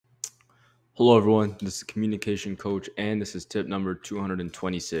Hello, everyone. This is Communication Coach, and this is tip number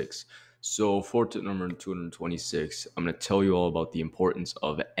 226. So, for tip number 226, I'm going to tell you all about the importance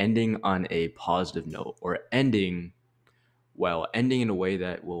of ending on a positive note or ending in a way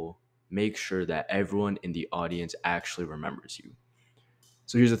that will make sure that everyone in the audience actually remembers you.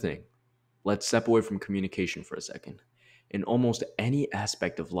 So, here's the thing, let's step away from communication for a second. In almost any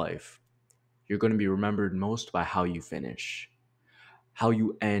aspect of life, you're going to be remembered most by how you finish, how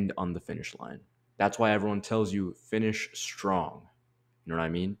you end on the finish line. That's why everyone tells you finish strong. You know what I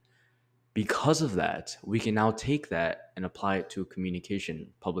mean? Because of that, we can now take that and apply it to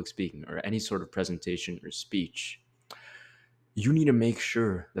communication, public speaking, or any sort of presentation or speech. You need to make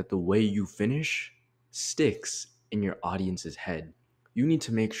sure that the way you finish sticks in your audience's head. You need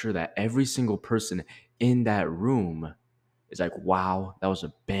to make sure that every single person in that room is like, wow, that was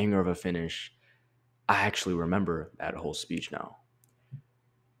a banger of a finish. I actually remember that whole speech now.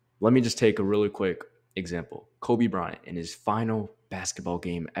 Let me just take a really quick example. Kobe Bryant, in his final basketball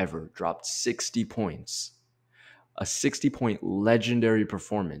game ever, dropped 60 points, a 60-point legendary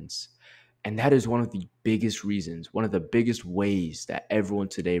performance. And that is one of the biggest reasons, one of the biggest ways that everyone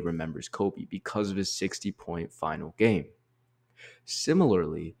today remembers Kobe because of his 60-point final game.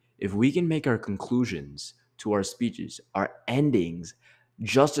 Similarly, if we can make our conclusions to our speeches, our endings,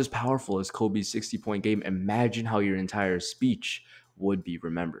 just as powerful as Kobe's 60-point game, imagine how your entire speech would be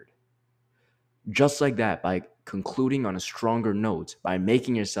remembered. Just like that, by concluding on a stronger note, by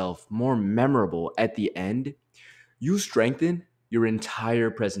making yourself more memorable at the end, you strengthen your entire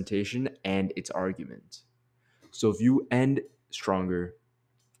presentation and its argument. So if you end stronger,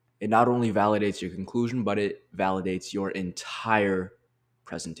 it not only validates your conclusion, but it validates your entire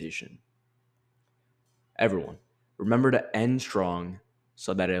presentation. Everyone, remember to end strong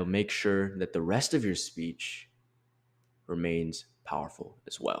so that it'll make sure that the rest of your speech remains powerful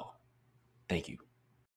as well. Thank you.